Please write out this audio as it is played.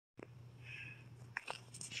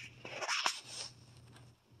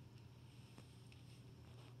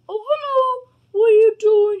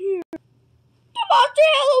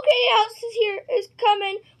monster is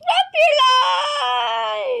coming. Wrap your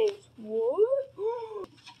lives! What?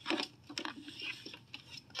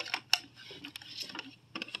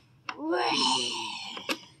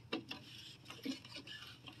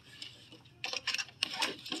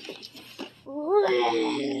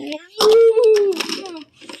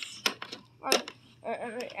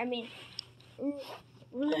 I mean,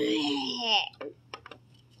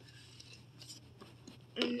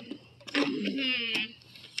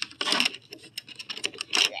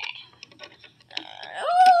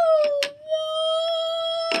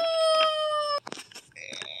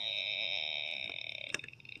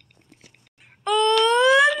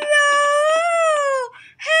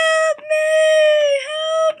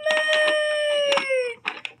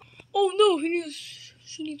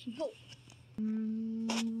 she needs some help.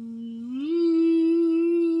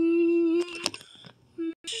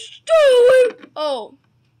 Stay away! Oh.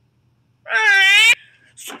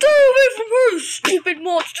 Stay away from her, you stupid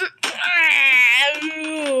monster!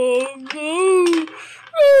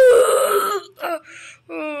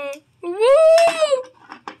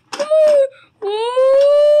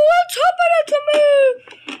 What's happening to me?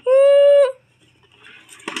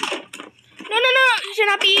 No, you should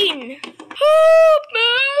not be eaten. Help me!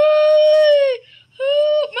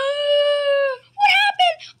 Help me! What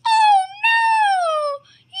happened? Oh no!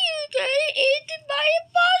 You got eaten by a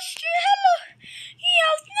monster. Hello.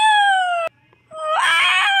 Yes, no!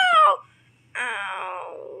 Ow!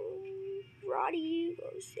 Ow! Roddy, you go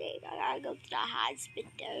safe. I gotta go to the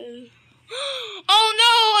hospital. Oh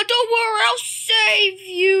no! Don't worry, I'll save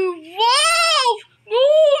you. Whoa! No,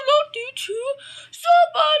 not you two.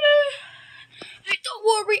 Somebody! Hey, don't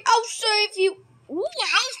worry, I'll save you. Ooh,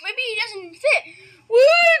 house, maybe he doesn't fit. Wait,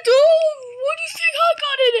 what do you think I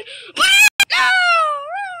got in it?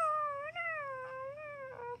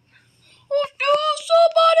 Oh no,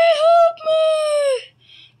 somebody help me!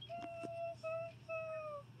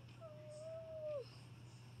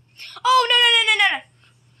 Oh, no.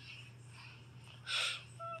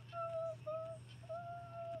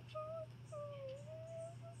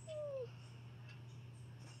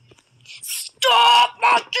 Stop,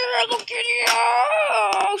 monster! Look at you!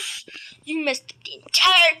 You messed up the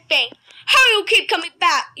entire thing. How do you keep coming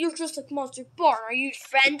back? You're just like Monster Barn. Are you his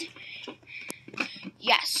friend?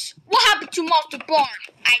 Yes. What happened to Monster Barn?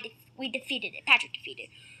 We defeated it. Patrick defeated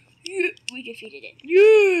it. Yeah, we defeated it.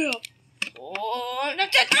 Yeah. Oh,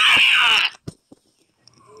 that's it.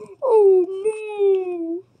 Oh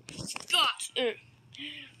no. That's it.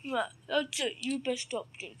 Yeah, that's it. You messed up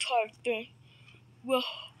the entire thing. Well,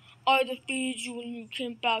 I defeated you when you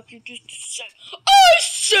came back. You're just the same.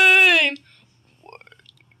 Same!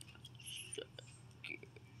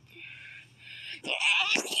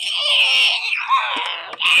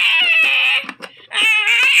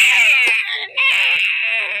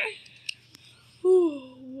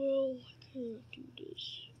 Oh, well, I can't do this.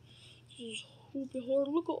 This is a bit hard.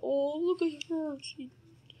 Look at her.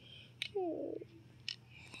 Oh.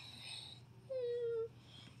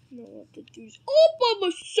 No, I have to do this all by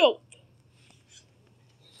myself.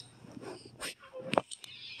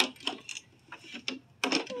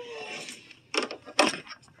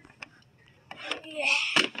 Yeah.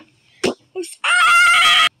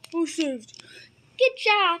 Who saved? Good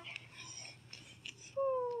job.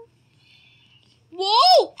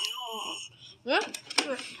 Whoa! Huh?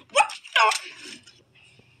 What the?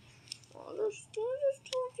 Oh, there's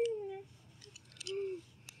talking.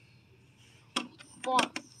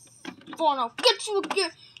 Fun, I'll get you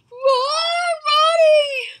again. Run,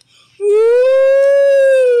 Roddy! Woo!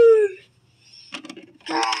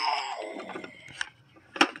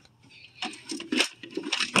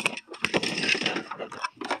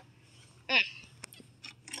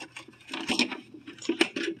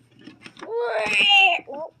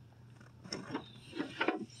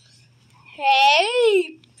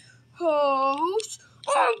 Hey, host,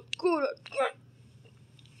 I'm gonna get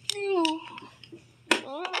you.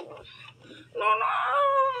 No,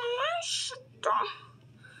 stop.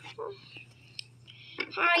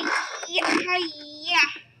 Hiya. No,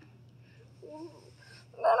 yeah.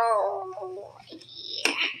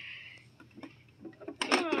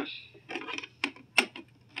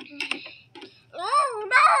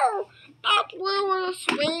 No, that's where the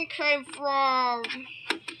swing came from.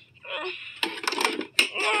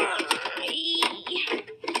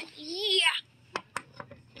 Yeah.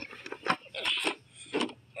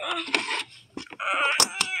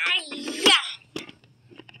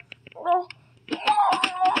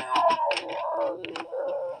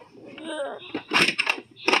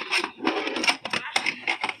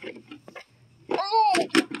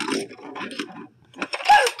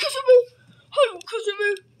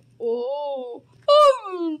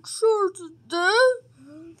 today?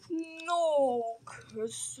 No,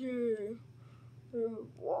 Cassie.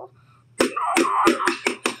 What?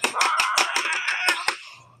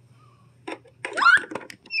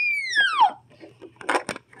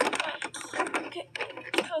 Okay,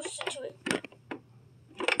 close to it.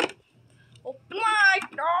 Open my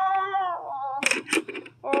door.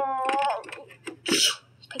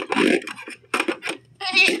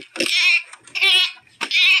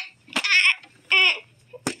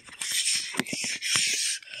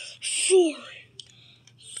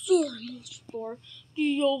 Sorry, Mr. Floor.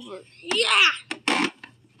 Be over. Yeah.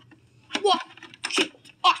 What?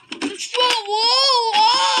 Whoa! Whoa!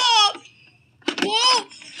 Whoa!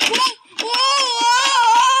 Whoa!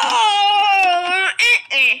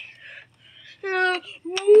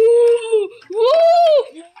 Whoa!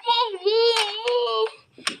 Whoa! Whoa!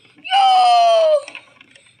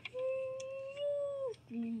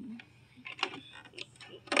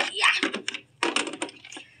 Yeah.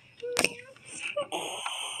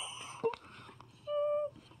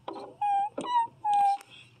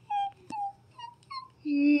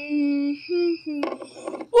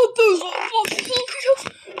 What there's a fucking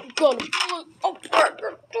gotta open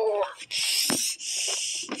the door.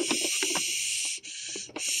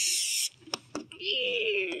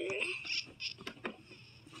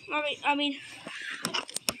 I mean,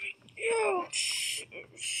 yeah.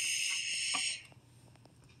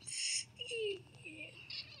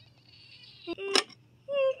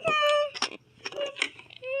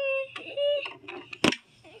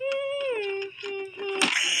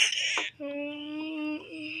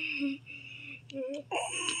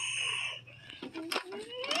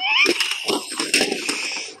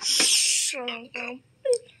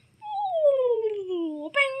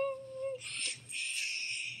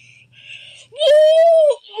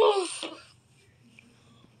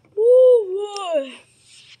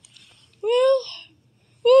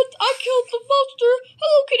 Well, I killed the monster.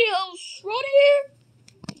 Hello, Kitty House. Roddy here.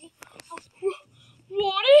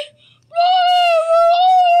 Roddy?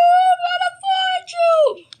 I'm gonna find you.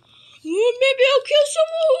 Maybe I'll kill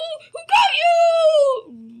someone who got you.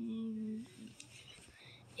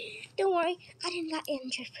 Don't worry, I didn't get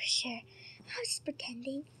injured for sure. I was just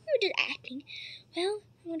pretending. We were just acting. Well,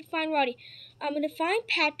 I'm gonna find Roddy. I'm gonna find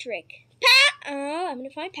Patrick. I'm gonna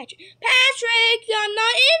find Patrick. Patrick, I'm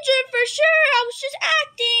not injured for sure. I was just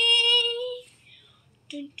acting.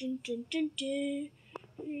 Dun dun dun dun dun.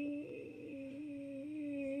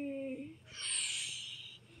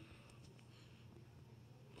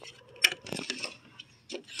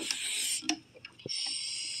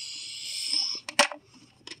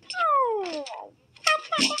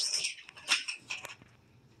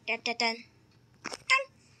 Dun dun dun.